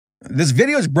This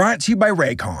video is brought to you by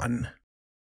Raycon.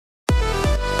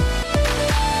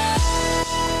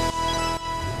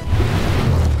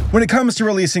 When it comes to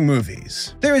releasing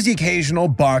movies, there is the occasional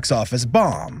box office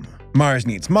bomb. Mars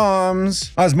Needs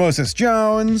Moms, Osmosis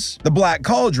Jones, The Black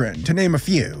Cauldron, to name a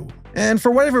few. And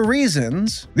for whatever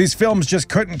reasons, these films just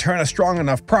couldn't turn a strong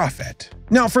enough profit.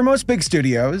 Now, for most big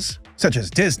studios, such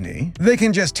as Disney, they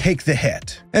can just take the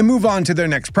hit and move on to their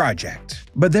next project.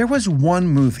 But there was one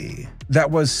movie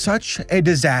that was such a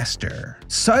disaster,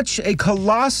 such a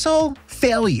colossal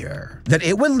failure, that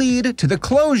it would lead to the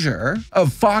closure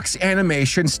of Fox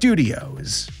Animation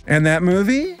Studios. And that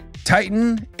movie?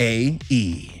 Titan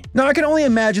A.E. Now, I can only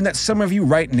imagine that some of you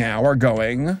right now are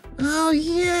going, oh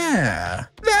yeah,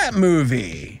 that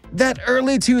movie. That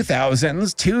early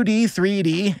 2000s 2D,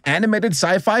 3D animated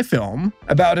sci-fi film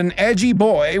about an edgy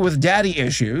boy with daddy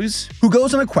issues who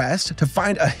goes on a quest to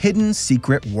find a hidden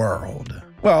secret world.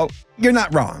 Well, you're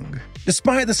not wrong.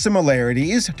 Despite the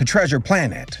similarities to Treasure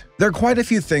Planet, there are quite a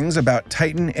few things about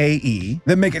Titan A.E.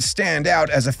 that make it stand out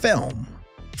as a film.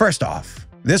 First off,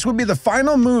 this would be the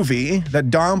final movie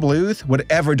that Don Bluth would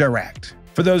ever direct.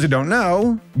 For those who don't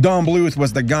know, Don Bluth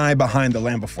was the guy behind The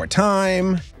Land Before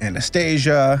Time,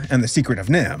 Anastasia, and The Secret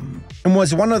of Nim, and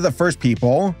was one of the first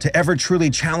people to ever truly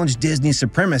challenge Disney's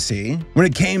supremacy when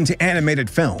it came to animated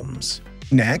films.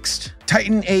 Next,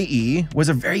 Titan A.E. was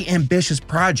a very ambitious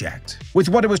project, with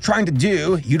what it was trying to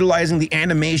do utilizing the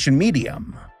animation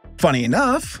medium. Funny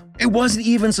enough, it wasn't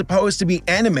even supposed to be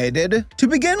animated to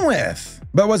begin with,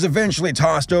 but was eventually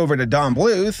tossed over to Don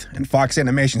Bluth and Fox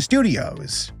Animation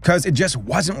Studios, because it just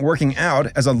wasn't working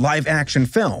out as a live-action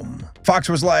film. Fox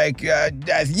was like,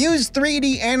 use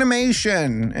 3D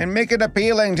animation and make it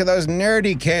appealing to those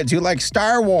nerdy kids who like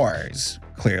Star Wars.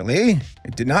 Clearly,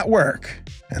 it did not work.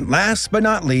 And last but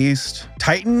not least,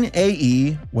 Titan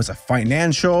A.E. was a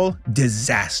financial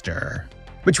disaster.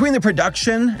 Between the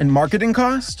production and marketing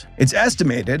cost, it's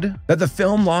estimated that the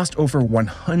film lost over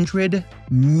 $100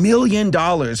 million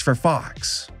for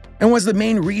Fox, and was the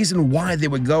main reason why they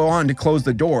would go on to close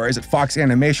the doors at Fox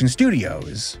Animation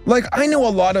Studios. Like, I know a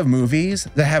lot of movies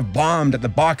that have bombed at the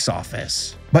box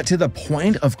office, but to the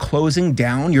point of closing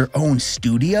down your own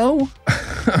studio?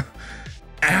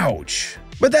 Ouch.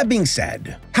 But that being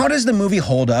said, how does the movie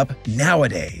hold up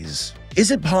nowadays? Is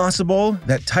it possible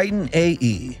that Titan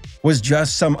A.E. was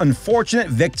just some unfortunate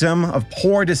victim of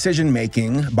poor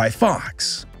decision-making by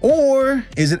Fox? Or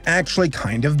is it actually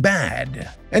kind of bad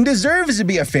and deserves to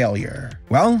be a failure?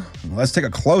 Well, let's take a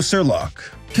closer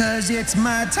look. 'Cause it's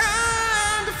my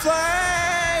time to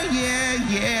fly,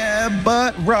 yeah,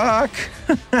 butt rock.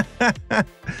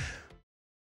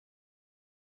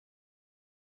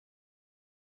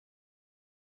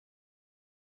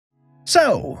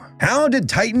 So, how did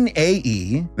Titan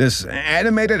A.E., this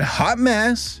animated hot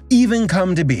mess, even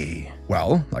come to be?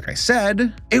 Well, like I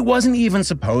said, it wasn't even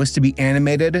supposed to be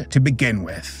animated to begin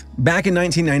with. Back in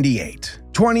 1998,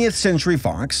 20th Century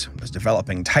Fox was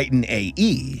developing Titan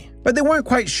A.E., but they weren't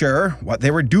quite sure what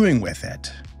they were doing with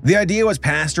it. The idea was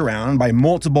passed around by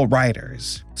multiple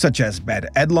writers, such as Bette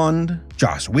Edlund,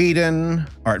 Joss Whedon,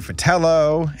 Art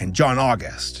Vitello, and John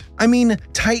August. I mean,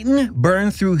 Titan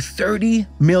burned through $30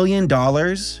 million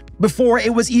before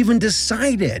it was even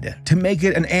decided to make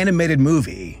it an animated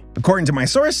movie. According to my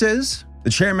sources, the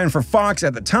chairman for Fox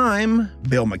at the time,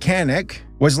 Bill Mechanic,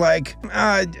 was like,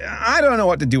 I don't know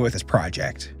what to do with this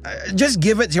project. Just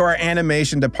give it to our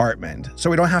animation department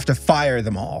so we don't have to fire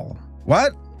them all.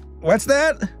 What? What's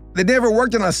that? They never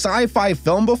worked on a sci-fi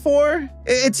film before?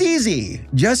 It's easy.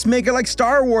 Just make it like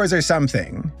Star Wars or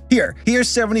something. Here's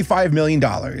 $75 million.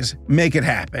 Make it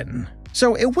happen.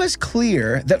 So it was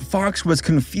clear that Fox was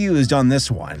confused on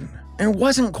this one and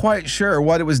wasn't quite sure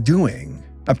what it was doing.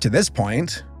 Up to this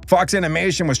point, Fox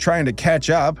Animation was trying to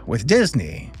catch up with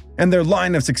Disney and their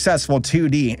line of successful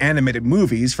 2D animated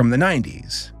movies from the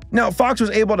 90s. Now, Fox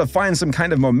was able to find some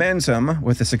kind of momentum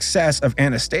with the success of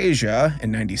Anastasia in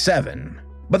 '97.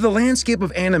 But the landscape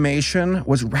of animation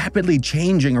was rapidly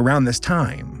changing around this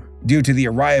time, due to the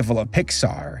arrival of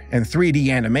Pixar and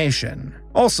 3D animation.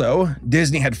 Also,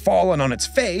 Disney had fallen on its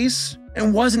face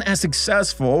and wasn't as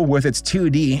successful with its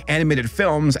 2D animated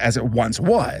films as it once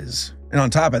was. And on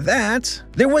top of that,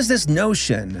 there was this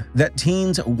notion that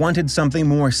teens wanted something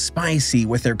more spicy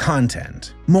with their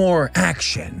content, more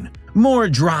action, more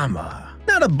drama,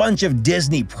 not a bunch of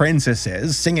Disney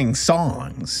princesses singing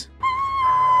songs.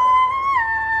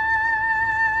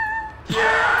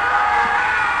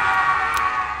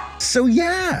 So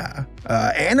yeah,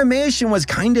 animation was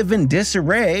kind of in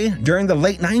disarray during the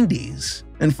late 90s,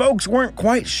 and folks weren't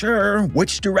quite sure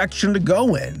which direction to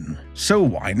go in. So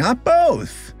why not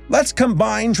both? Let's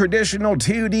combine traditional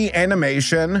 2D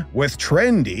animation with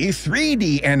trendy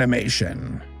 3D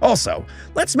animation. Also,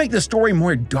 let's make the story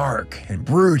more dark and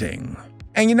brooding.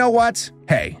 And you know what?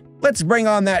 Hey, let's bring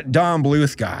on that Don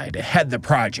Bluth guy to head the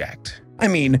project. I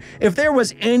mean, if there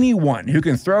was anyone who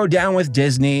can throw down with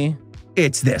Disney,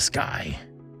 it's this guy.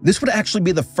 This would actually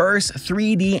be the first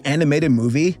 3D animated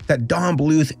movie that Don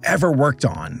Bluth ever worked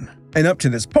on. And up to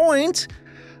this point,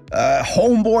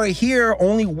 homeboy here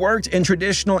only worked in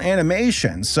traditional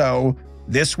animation, so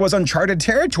this was uncharted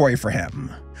territory for him.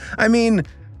 I mean,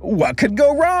 what could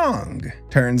go wrong?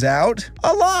 Turns out,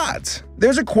 a lot.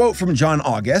 There's a quote from John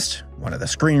August, one of the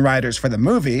screenwriters for the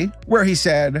movie, where he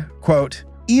said, quote,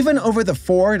 "Even over the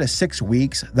 4 to 6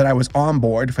 weeks that I was on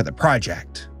board for the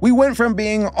project, we went from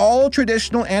being all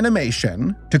traditional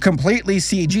animation to completely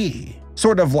CG,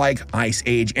 sort of like Ice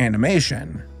Age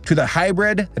animation, to the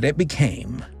hybrid that it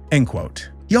became." End quote.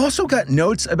 He also got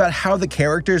notes about how the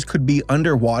characters could be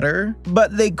underwater,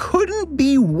 but they couldn't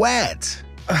be wet.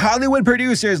 Hollywood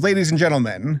producers, ladies and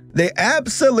gentlemen, they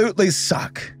absolutely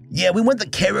suck. Yeah, we want the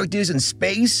characters in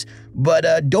space,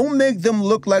 but don't make them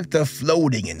look like they're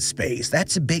floating in space.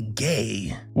 That's a bit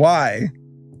gay. Why?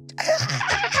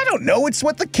 I don't know, it's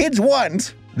what the kids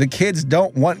want. The kids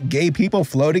don't want gay people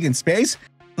floating in space?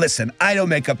 Listen, I don't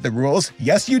make up the rules.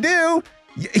 Yes, you do.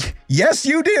 Yes,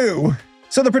 you do.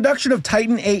 So the production of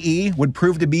Titan AE would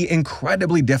prove to be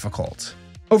incredibly difficult.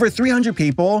 Over 300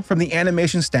 people from the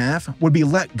animation staff would be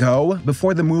let go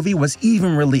before the movie was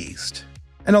even released.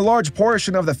 And a large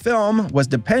portion of the film was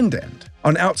dependent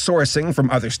on outsourcing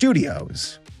from other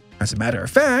studios. As a matter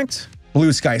of fact,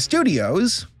 Blue Sky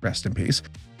Studios, rest in peace,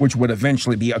 which would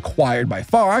eventually be acquired by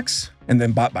Fox, and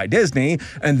then bought by Disney,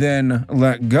 and then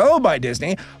let go by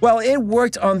Disney, well, it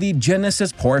worked on the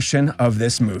Genesis portion of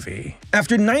this movie.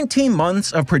 After 19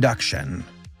 months of production,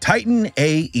 Titan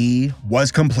AE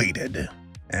was completed,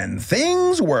 and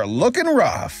things were looking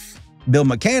rough. Bill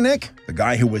Mechanic, the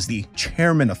guy who was the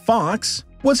chairman of Fox,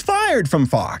 was fired from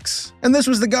Fox, and this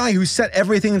was the guy who set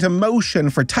everything into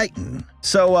motion for Titan.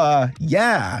 So,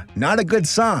 yeah, not a good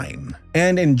sign.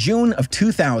 And in June of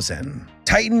 2000,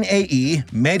 Titan AE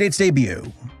made its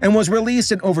debut and was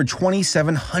released in over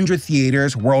 2,700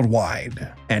 theaters worldwide.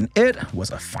 And it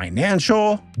was a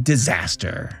financial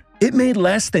disaster. It made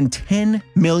less than $10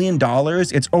 million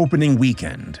its opening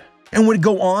weekend, and would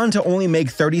go on to only make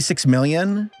 $36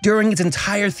 million during its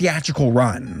entire theatrical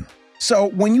run. So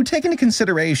when you take into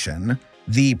consideration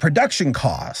the production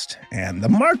cost and the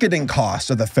marketing cost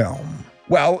of the film,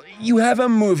 well, you have a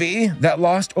movie that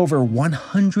lost over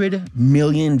 $100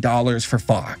 million for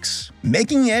Fox,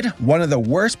 making it one of the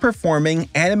worst performing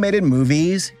animated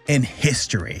movies in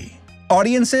history.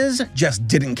 Audiences just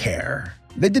didn't care.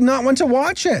 They did not want to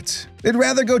watch it. They'd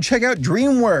rather go check out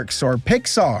DreamWorks or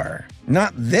Pixar,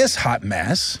 not this hot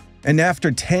mess. And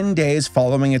after 10 days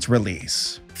following its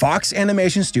release, Fox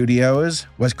Animation Studios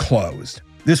was closed.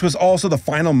 This was also the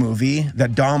final movie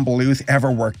that Don Bluth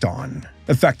ever worked on,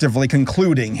 effectively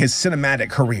concluding his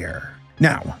cinematic career.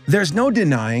 Now, there's no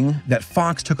denying that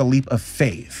Fox took a leap of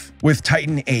faith with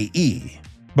Titan AE,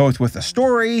 both with the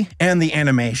story and the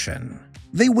animation.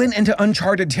 They went into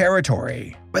uncharted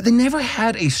territory, but they never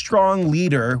had a strong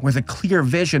leader with a clear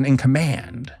vision and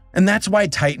command. And that's why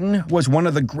Titan was one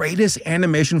of the greatest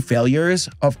animation failures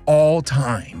of all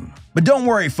time. But don't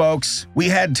worry, folks, we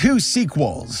had 2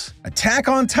 sequels, Attack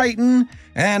on Titan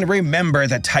and Remember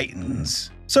the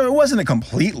Titans. So it wasn't a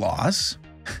complete loss.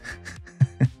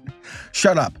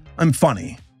 Shut up, I'm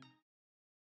funny.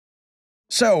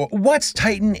 So what's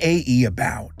Titan AE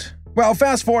about? Well,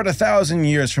 fast forward 1,000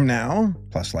 years from now,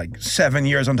 plus like 7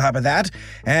 years on top of that,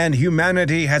 and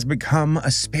humanity has become a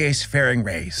spacefaring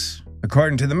race.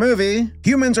 According to the movie,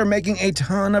 humans are making a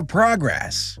ton of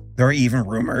progress. There are even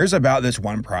rumors about this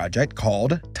one project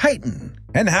called Titan,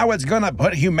 and how it's gonna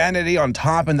put humanity on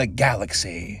top in the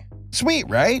galaxy. Sweet,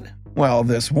 right? Well,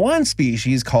 this one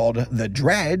species called the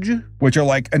Dredge, which are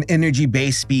like an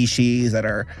energy-based species that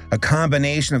are a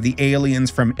combination of the aliens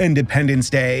from Independence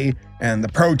Day and the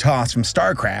Protoss from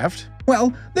StarCraft,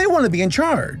 well, they want to be in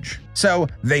charge. So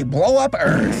they blow up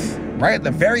Earth right at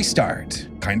the very start.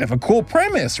 Kind of a cool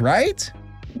premise, right?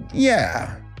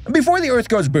 Yeah. Before the Earth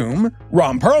goes boom,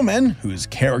 Ron Perlman, whose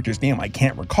character's name I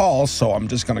can't recall, so I'm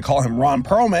just gonna call him Ron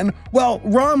Perlman. Well,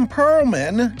 Ron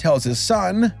Perlman tells his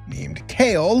son, named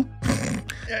Kale,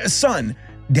 son,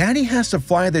 Daddy has to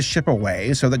fly this ship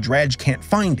away so the Dredge can't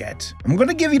find it. I'm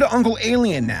gonna give you to Uncle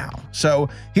Alien now. So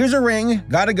here's a ring,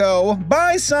 gotta go,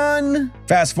 bye son!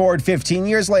 Fast forward 15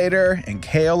 years later, and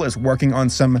Kale is working on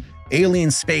some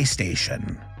alien space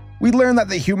station. We learn that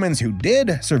the humans who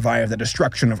did survive the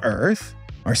destruction of Earth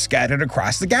are scattered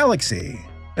across the galaxy,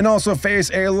 and also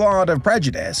face a lot of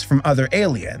prejudice from other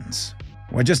aliens.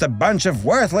 We're just a bunch of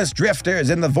worthless drifters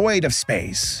in the void of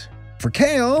space. For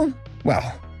Kale,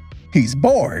 well, he's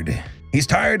bored. He's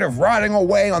tired of rotting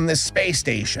away on this space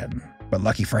station. But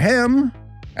lucky for him,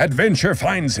 adventure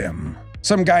finds him.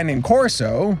 Some guy named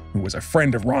Corso, who was a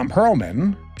friend of Ron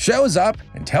Perlman, shows up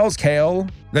and tells Kale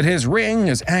that his ring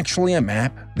is actually a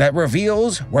map that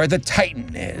reveals where the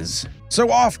Titan is. So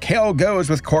off Kale goes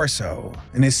with Corso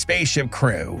and his spaceship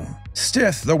crew.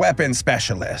 Stith, the weapons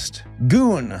specialist,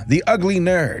 Goon, the ugly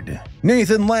nerd,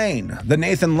 Nathan Lane, the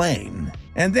Nathan Lane,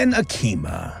 and then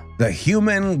Akima, the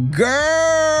human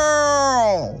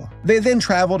girl. They then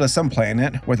travel to some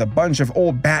planet with a bunch of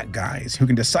old bat guys who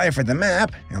can decipher the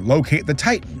map and locate the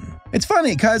Titan. It's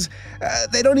funny because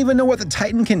they don't even know what the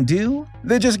Titan can do.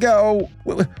 They just go,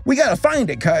 we gotta find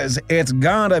it because it's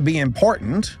gotta be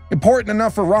important. Important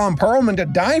enough for Ron Perlman to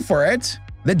die for it.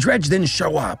 The Dredge then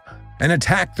show up and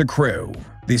attack the crew.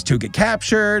 These two get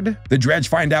captured, the Dredge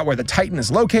find out where the Titan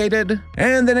is located,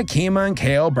 and then Akima and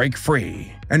Kale break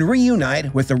free and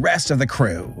reunite with the rest of the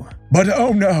crew. But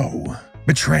oh no,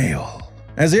 betrayal.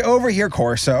 As they overhear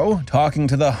Corso talking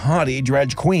to the haughty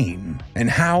Dredge Queen and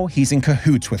how he's in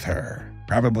cahoots with her.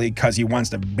 Probably because he wants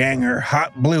to bang her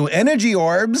hot blue energy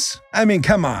orbs. I mean,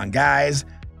 come on, guys.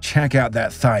 Check out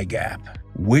that thigh gap.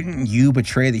 Wouldn't you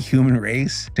betray the human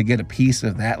race to get a piece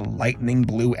of that lightning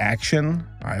blue action?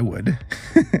 I would.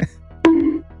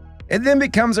 It then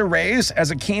becomes a race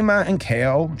as Akima and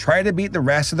Kale try to beat the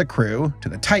rest of the crew to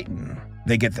the Titan.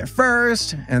 They get there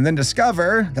first and then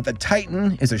discover that the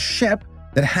Titan is a ship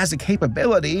that has the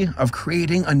capability of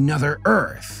creating another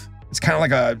Earth. It's kind of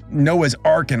like a Noah's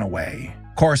Ark in a way.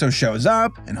 Corso shows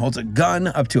up and holds a gun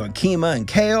up to Akima and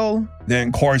Kale.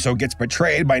 Then Corso gets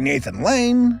betrayed by Nathan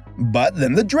Lane, but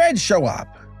then the Dredge show up.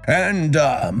 And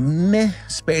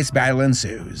space battle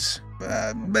ensues.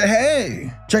 But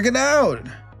hey, check it out.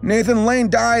 Nathan Lane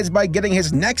dies by getting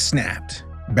his neck snapped.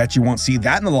 Bet you won't see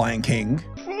that in The Lion King.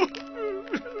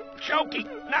 Choking,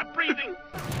 not breathing.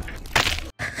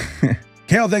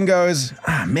 Kale then goes,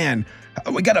 man,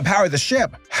 we gotta power the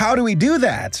ship. How do we do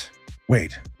that?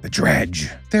 Wait, the Dredge.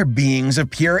 They're beings of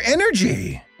pure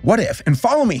energy. What if, and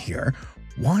follow me here,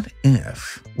 what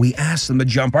if we ask them to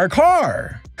jump our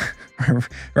car?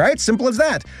 Right? Simple as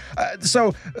that.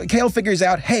 So Kale figures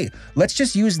out, hey, let's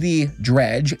just use the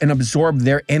Dredge and absorb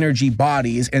their energy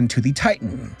bodies into the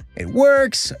Titan. It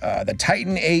works, the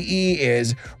Titan AE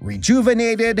is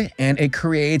rejuvenated, and it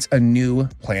creates a new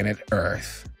planet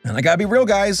Earth. And I gotta be real,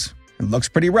 guys, it looks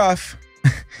pretty rough.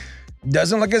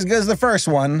 Doesn't look as good as the first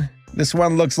one. This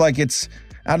one looks like it's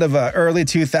out of a early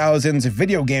 2000s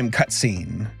video game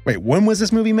cutscene. Wait, when was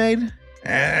this movie made?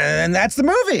 And that's the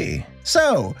movie.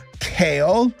 So,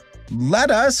 Kale, let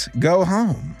us go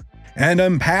home and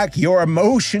unpack your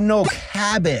emotional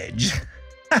cabbage.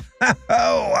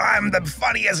 Oh, I'm the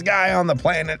funniest guy on the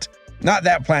planet. Not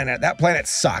that planet. That planet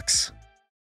sucks.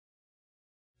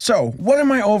 So, what are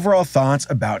my overall thoughts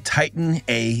about Titan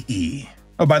AE?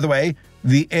 Oh, by the way,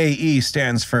 the AE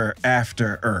stands for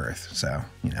After Earth, so,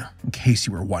 in case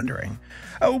you were wondering.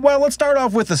 Well, let's start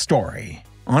off with the story.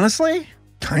 Honestly,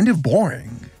 kind of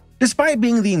boring. Despite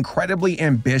being the incredibly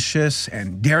ambitious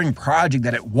and daring project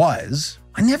that it was,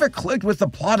 I never clicked with the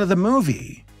plot of the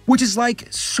movie, which is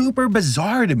super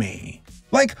bizarre to me.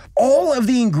 All of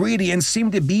the ingredients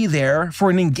seem to be there for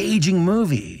an engaging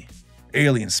movie.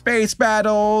 Alien space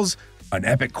battles, an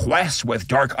epic quest with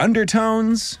dark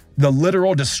undertones, the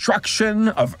literal destruction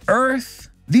of Earth.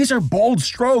 These are bold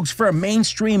strokes for a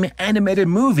mainstream animated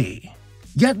movie.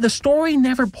 Yet the story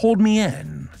never pulled me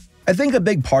in. I think a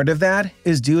big part of that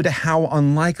is due to how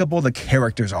unlikable the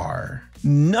characters are.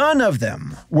 None of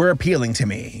them were appealing to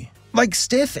me.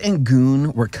 Stith and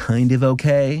Goon were kind of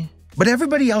okay, but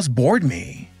everybody else bored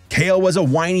me. Kale was a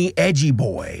whiny, edgy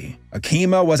boy.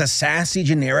 Akima was a sassy,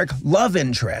 generic love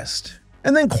interest.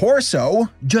 And then Corso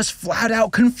just flat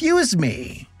out confused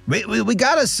me. We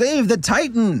gotta save the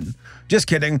Titan. Just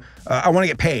kidding, I wanna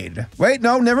get paid. Wait,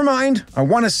 no, never mind. I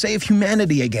wanna save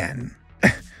humanity again.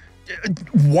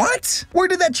 What? Where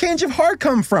did that change of heart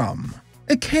come from?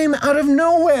 It came out of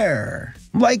nowhere.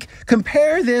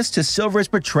 Compare this to Silver's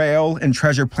betrayal in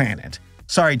Treasure Planet.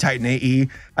 Sorry, Titan AE,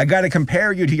 I gotta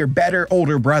compare you to your better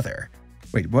older brother.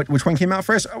 Wait, which one came out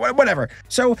first? Whatever.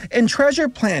 So, in Treasure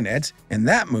Planet, in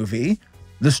that movie,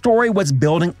 the story was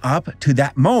building up to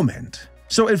that moment.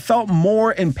 So it felt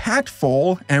more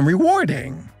impactful and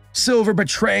rewarding. Silver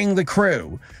betraying the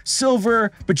crew.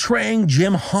 Silver betraying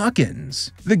Jim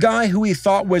Hawkins. The guy who he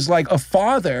thought was a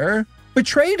father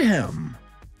betrayed him.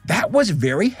 That was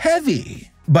very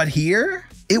heavy. But here,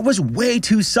 It was way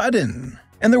too sudden.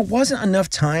 And there wasn't enough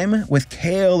time with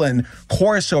Kale and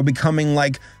Corso becoming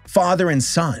like father and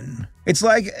son. It's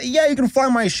like, yeah, you can fly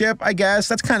my ship, I guess.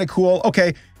 That's kind of cool.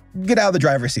 Okay, get out of the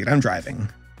driver's seat. I'm driving.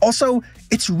 Also,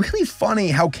 it's really funny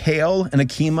how Kale and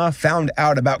Akima found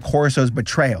out about Corso's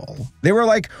betrayal. They were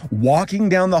like walking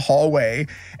down the hallway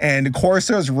and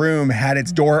Corso's room had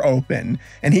its door open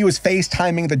and he was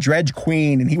FaceTiming the Dredge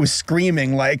Queen and he was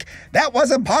screaming like, that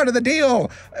wasn't part of the deal.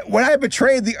 When I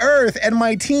betrayed the Earth and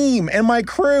my team and my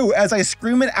crew as I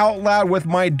scream it out loud with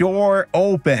my door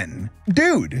open.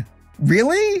 Dude,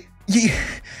 really?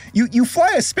 You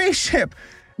fly a spaceship.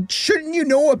 Shouldn't you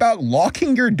know about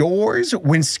locking your doors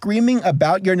when screaming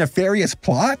about your nefarious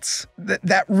plots?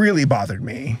 That really bothered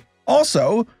me.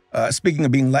 Also, speaking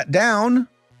of being let down,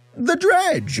 the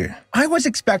Dredge. I was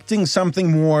expecting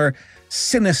something more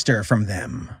sinister from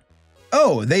them.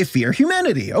 Oh, they fear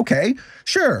humanity. Okay,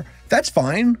 sure, that's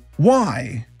fine.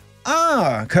 Why?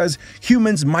 Because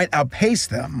humans out outpace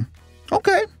them.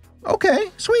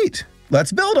 Okay, sweet.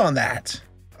 Let's build on that.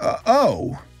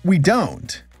 We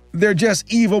don't. They're just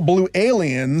evil blue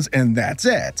aliens and that's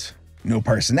it. No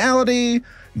personality,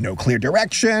 no clear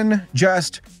direction,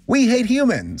 just we hate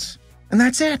humans. And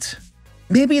that's it.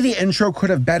 Maybe the intro could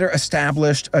have better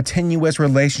established a tenuous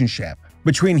relationship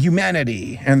between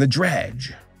humanity and the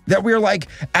Dredge. That we're like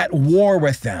at war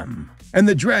with them. And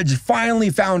the Dredge finally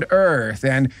found Earth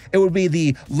and it would be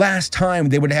the last time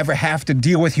they would ever have to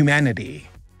deal with humanity.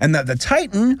 And that the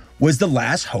Titan was the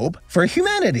last hope for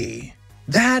humanity.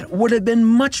 That would have been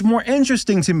much more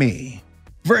interesting to me,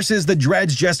 versus the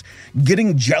Dredge just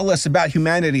getting jealous about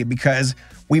humanity because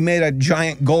we made a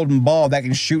giant golden ball that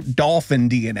can shoot dolphin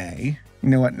DNA. You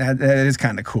know what, that is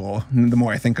kind of cool, the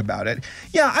more I think about it.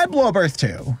 Yeah, I'd blow up Earth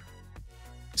too.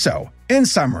 So, in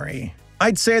summary,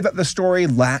 I'd say that the story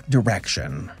lacked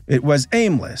direction. It was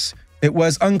aimless, it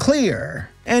was unclear,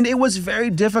 and it was very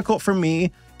difficult for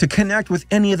me to connect with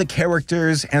any of the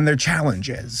characters and their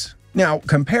challenges. Now,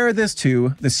 compare this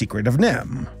to The Secret of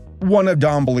NIMH, one of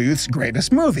Don Bluth's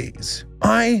greatest movies.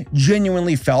 I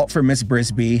genuinely felt for Miss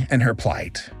Brisby and her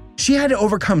plight. She had to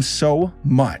overcome so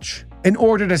much in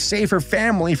order to save her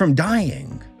family from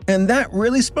dying, and that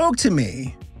really spoke to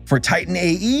me. For Titan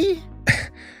AE?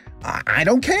 I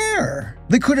don't care.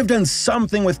 They could have done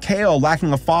something with Kale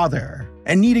lacking a father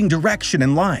and needing direction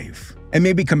in life, and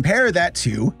maybe compare that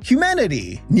to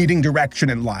humanity needing direction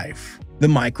in life. The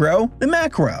micro, the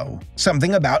macro,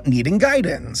 something about needing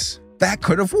guidance. That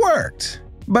could have worked.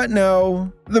 But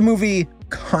no, the movie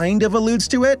kind of alludes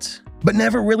to it, but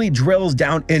never really drills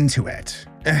down into it.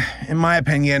 In my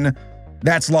opinion,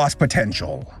 that's lost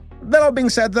potential. That all being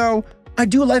said though, I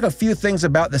do like a few things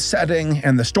about the setting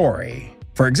and the story.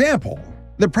 For example,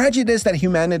 the prejudice that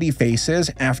humanity faces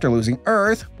after losing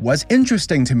Earth was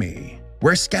interesting to me.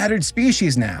 We're scattered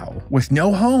species now, with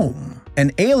no home,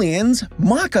 and aliens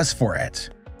mock us for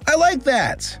it. I like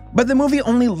that, but the movie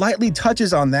only lightly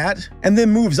touches on that, and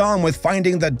then moves on with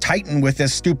finding the Titan with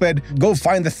this stupid go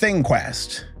find the thing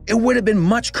quest. It would have been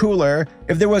much cooler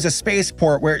if there was a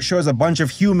spaceport where it shows a bunch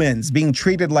of humans being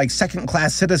treated like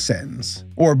second-class citizens,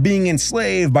 or being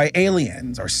enslaved by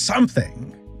aliens or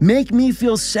something. Make me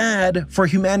feel sad for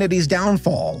humanity's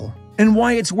downfall, and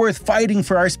why it's worth fighting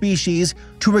for our species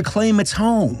to reclaim its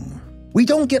home. We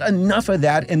don't get enough of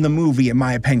that in the movie, in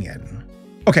my opinion.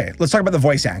 Okay, let's talk about the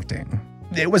voice acting.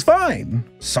 It was fine.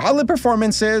 Solid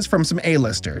performances from some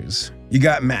A-listers. You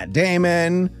got Matt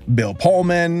Damon, Bill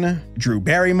Pullman, Drew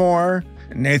Barrymore,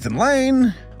 Nathan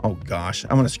Lane, oh gosh,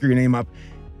 I'm gonna screw your name up,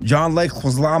 John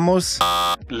Leguizamo.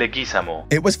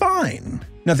 It was fine.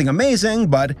 Nothing amazing,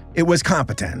 but it was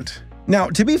competent. Now,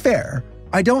 to be fair,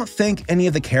 I don't think any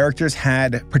of the characters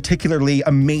had particularly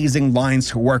amazing lines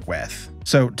to work with,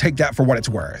 so take that for what it's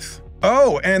worth.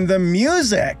 Oh, and the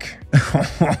music!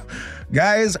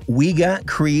 Guys, we got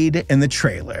Creed in the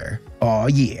trailer. Oh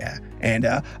yeah, and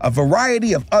a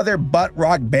variety of other butt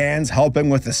rock bands helping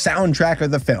with the soundtrack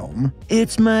of the film.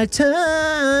 It's my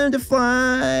time to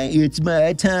fly, it's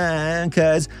my time,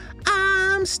 'cause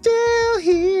I'm still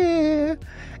here,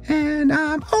 and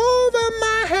I'm over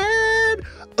my head.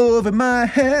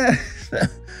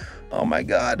 Oh my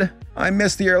god, I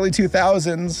miss the early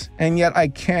 2000s, and yet I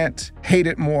can't hate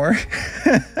it more.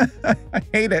 I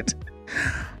hate it.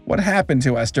 What happened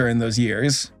to us during those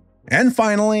years? And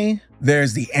finally,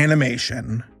 there's the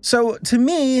animation. So to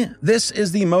me, this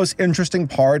is the most interesting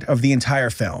part of the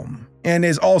entire film, and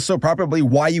is also probably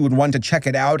why you would want to check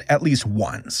it out at least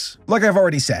once. Like I've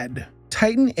already said,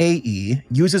 Titan AE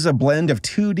uses a blend of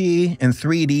 2D and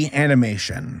 3D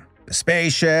animation. The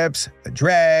spaceships, the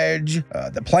dredge,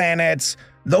 the planets,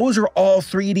 those are all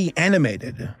 3D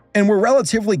animated. and were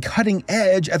relatively cutting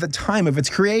edge at the time of its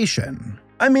creation.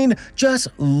 I mean, just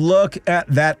look at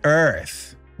that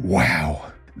Earth.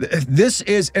 Wow. This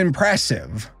is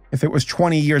impressive if it was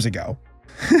 20 years ago.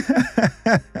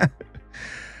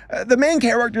 The main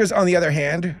characters, on the other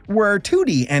hand, were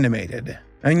 2D animated.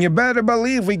 And you better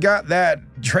believe we got that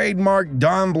trademark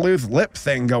Don Bluth lip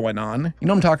thing going on. You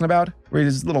know what I'm talking about? Where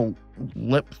his little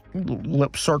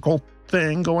lip circle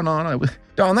thing going on.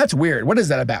 Don, that's weird. What is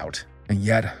that about? And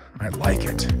yet, I like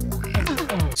it.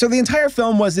 So the entire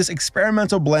film was this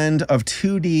experimental blend of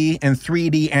 2D and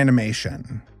 3D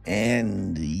animation.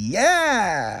 And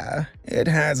yeah, it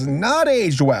has not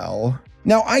aged well.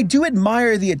 Now, I do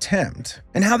admire the attempt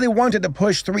and how they wanted to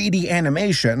push 3D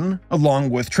animation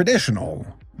along with traditional,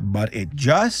 but it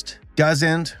just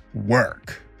doesn't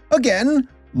work. Again,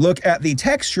 look at the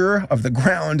texture of the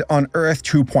ground on Earth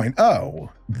 2.0.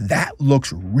 That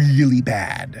looks really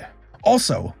bad.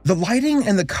 Also, the lighting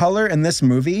and the color in this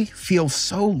movie feel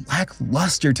so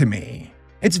lackluster to me.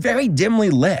 It's very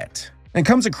dimly lit and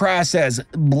comes across as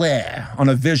bleh on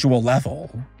a visual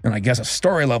level, and I guess a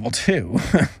story level too.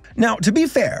 Now, to be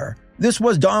fair, this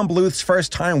was Don Bluth's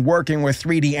first time working with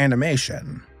 3D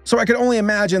animation, so I could only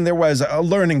imagine there was a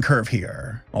learning curve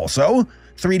here. Also,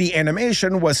 3D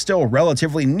animation was still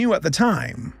relatively new at the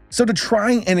time, so to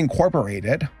try and incorporate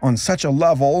it on such a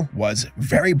level was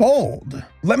very bold.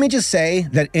 Let me just say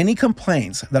that any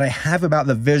complaints that I have about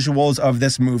the visuals of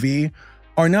this movie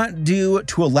are not due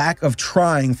to a lack of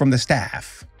trying from the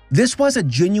staff. This was a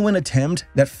genuine attempt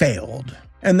that failed,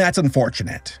 and that's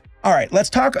unfortunate. Alright, let's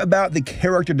talk about the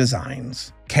character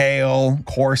designs. Kale,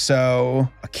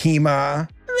 Corso, Akima,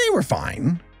 they were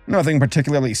fine. Nothing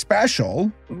particularly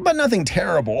special, but nothing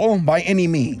terrible by any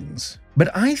means.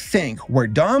 But I think where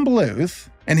Don Bluth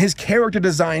and his character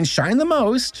designs shine the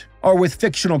most are with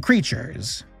fictional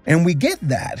creatures. And we get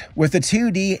that with the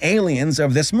 2D aliens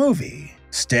of this movie.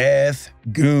 Stith,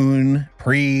 Goon,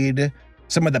 Preed,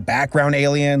 some of the background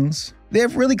aliens. They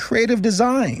have really creative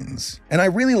designs, and I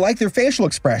really like their facial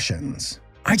expressions.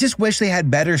 I just wish they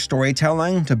had better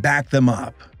storytelling to back them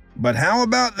up. But how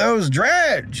about those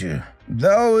Dredge?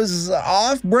 Those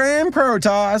off-brand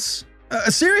Protoss?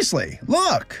 Seriously,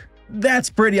 look. That's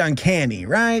pretty uncanny,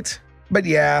 right? But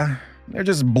yeah, they're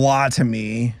just blah to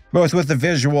me, both with the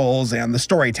visuals and the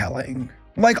storytelling.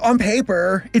 Like, on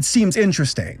paper, it seems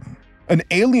interesting. An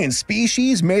alien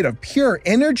species made of pure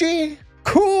energy?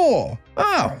 Cool!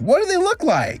 Oh, what do they look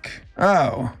like?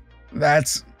 Oh,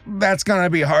 that's gonna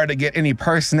be hard to get any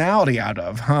personality out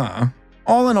of, huh?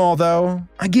 All in all, though,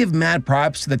 I give mad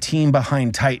props to the team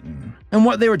behind Titan and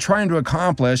what they were trying to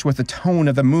accomplish with the tone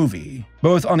of the movie,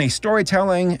 both on a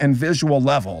storytelling and visual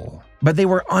level, but they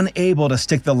were unable to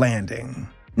stick the landing.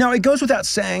 Now, it goes without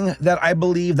saying that I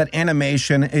believe that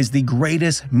animation is the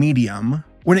greatest medium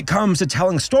when it comes to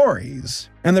telling stories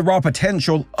and the raw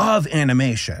potential of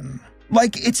animation.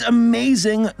 Like, it's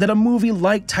amazing that a movie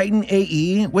like Titan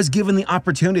AE was given the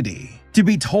opportunity to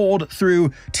be told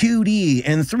through 2D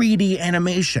and 3D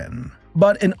animation.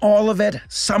 But in all of it,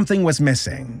 something was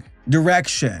missing.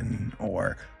 Direction,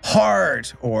 or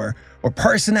heart, or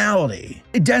personality.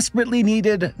 It desperately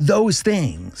needed those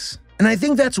things. And I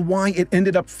think that's why it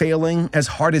ended up failing as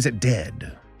hard as it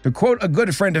did. To quote a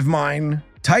good friend of mine,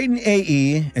 Titan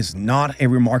AE is not a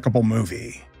remarkable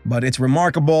movie, but it's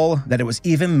remarkable that it was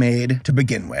even made to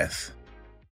begin with.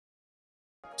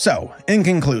 So, in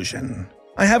conclusion,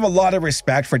 I have a lot of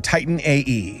respect for Titan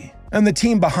AE and the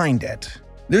team behind it.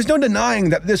 There's no denying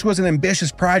that this was an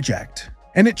ambitious project,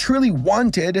 and it truly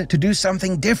wanted to do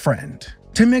something different,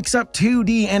 to mix up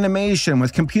 2D animation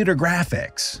with computer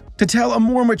graphics, to tell a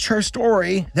more mature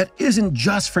story that isn't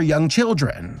just for young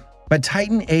children. But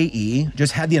Titan AE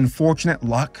just had the unfortunate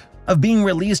luck of being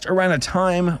released around a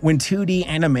time when 2D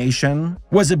animation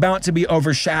was about to be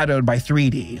overshadowed by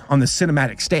 3D on the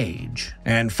cinematic stage,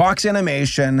 and Fox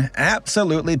Animation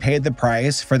absolutely paid the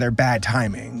price for their bad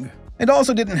timing. It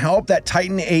also didn't help that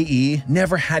Titan AE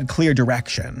never had clear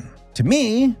direction. To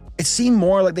me, it seemed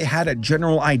more like they had a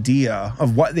general idea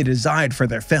of what they desired for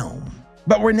their film,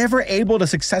 but were never able to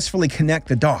successfully connect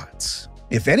the dots.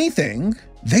 If anything,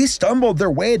 they stumbled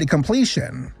their way to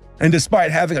completion. And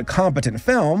despite having a competent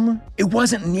film, it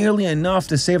wasn't nearly enough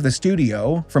to save the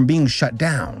studio from being shut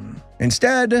down.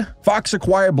 Instead, Fox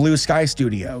acquired Blue Sky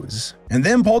Studios, and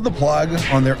then pulled the plug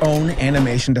on their own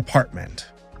animation department.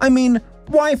 I mean,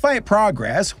 why fight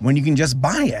progress when you can just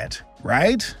buy it,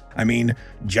 right? I mean,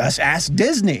 just ask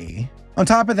Disney. On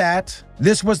top of that,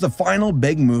 this was the final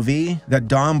big movie that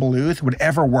Don Bluth would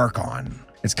ever work on.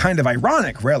 It's kind of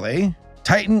ironic, really.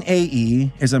 Titan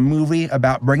AE is a movie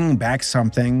about bringing back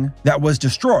something that was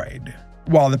destroyed,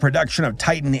 while the production of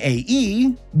Titan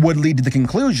AE would lead to the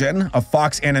conclusion of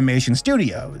Fox Animation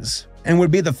Studios, and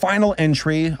would be the final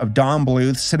entry of Don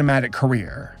Bluth's cinematic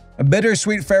career. A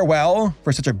bittersweet farewell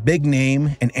for such a big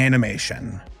name in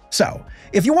animation. So,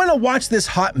 if you want to watch this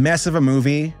hot mess of a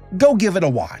movie, go give it a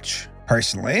watch.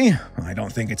 Personally, I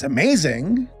don't think it's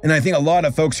amazing, and I think a lot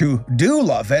of folks who do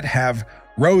love it have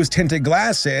rose-tinted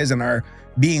glasses and are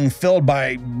being filled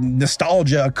by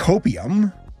nostalgia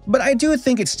copium. But I do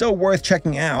think it's still worth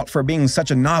checking out for being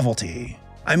such a novelty.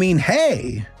 I mean,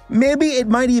 hey, maybe it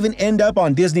might even end up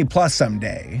on Disney Plus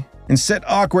someday and sit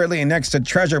awkwardly next to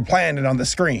Treasure Planet on the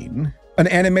screen. An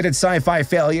animated sci-fi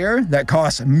failure that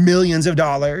costs millions of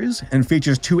dollars and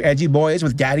features two edgy boys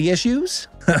with daddy issues?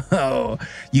 Oh,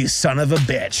 you son of a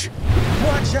bitch.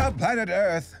 Watch out, planet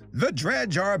Earth. The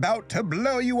dredge are about to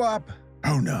blow you up.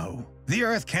 Oh no, the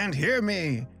Earth can't hear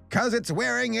me, 'cause it's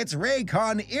wearing its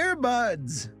Raycon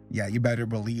earbuds. Yeah, you better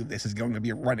believe this is going to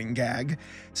be a running gag.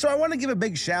 So I want to give a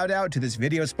big shout out to this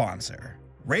video sponsor,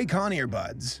 Raycon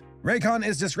earbuds. Raycon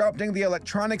is disrupting the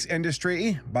electronics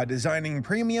industry by designing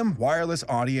premium wireless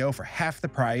audio for half the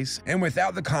price and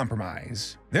without the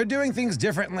compromise. They're doing things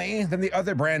differently than the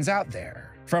other brands out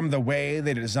there, from the way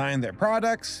they design their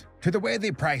products to the way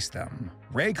they price them.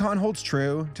 Raycon holds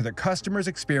true to their customers'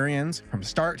 experience from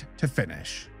start to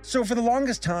finish. So for the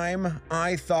longest time,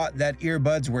 I thought that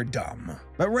earbuds were dumb,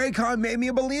 but Raycon made me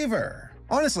a believer.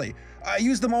 Honestly, I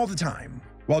use them all the time,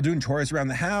 while doing chores around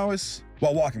the house,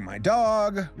 while walking my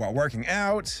dog, while working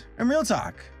out. And real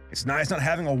talk, it's nice not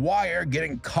having a wire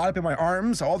getting caught up in my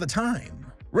arms all the time.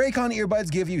 Raycon earbuds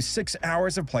give you 6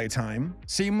 hours of playtime,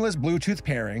 seamless Bluetooth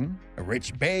pairing, a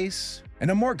rich bass,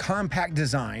 and a more compact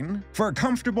design for a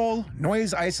comfortable,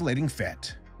 noise-isolating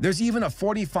fit. There's even a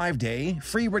 45-day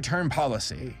free return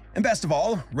policy. And best of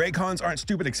all, Raycons aren't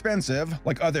stupid expensive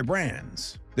like other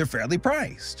brands. They're fairly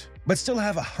priced, but still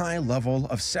have a high level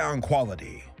of sound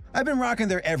quality. I've been rocking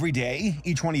their everyday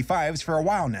E25s for a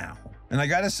while now, and I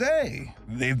gotta say,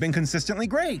 they've been consistently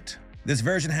great. This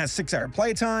version has 6-hour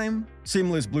playtime,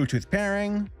 seamless Bluetooth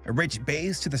pairing, a rich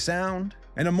bass to the sound,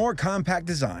 and a more compact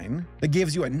design that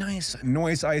gives you a nice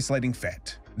noise-isolating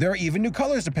fit. There are even new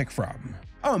colors to pick from.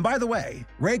 Oh, and by the way,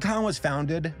 Raycon was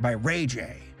founded by Ray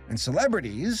J, and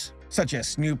celebrities such as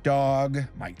Snoop Dogg,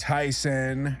 Mike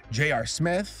Tyson, J.R.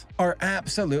 Smith are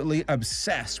absolutely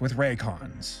obsessed with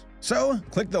Raycons. So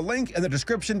click the link in the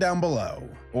description down below,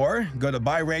 or go to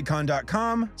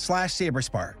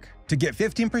buyraycon.com/Saberspark to get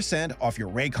 15% off your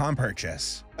Raycon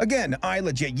purchase. Again, I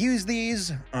legit use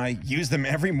these. I use them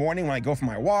every morning when I go for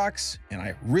my walks, and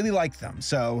I really like them,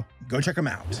 so go check them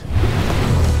out.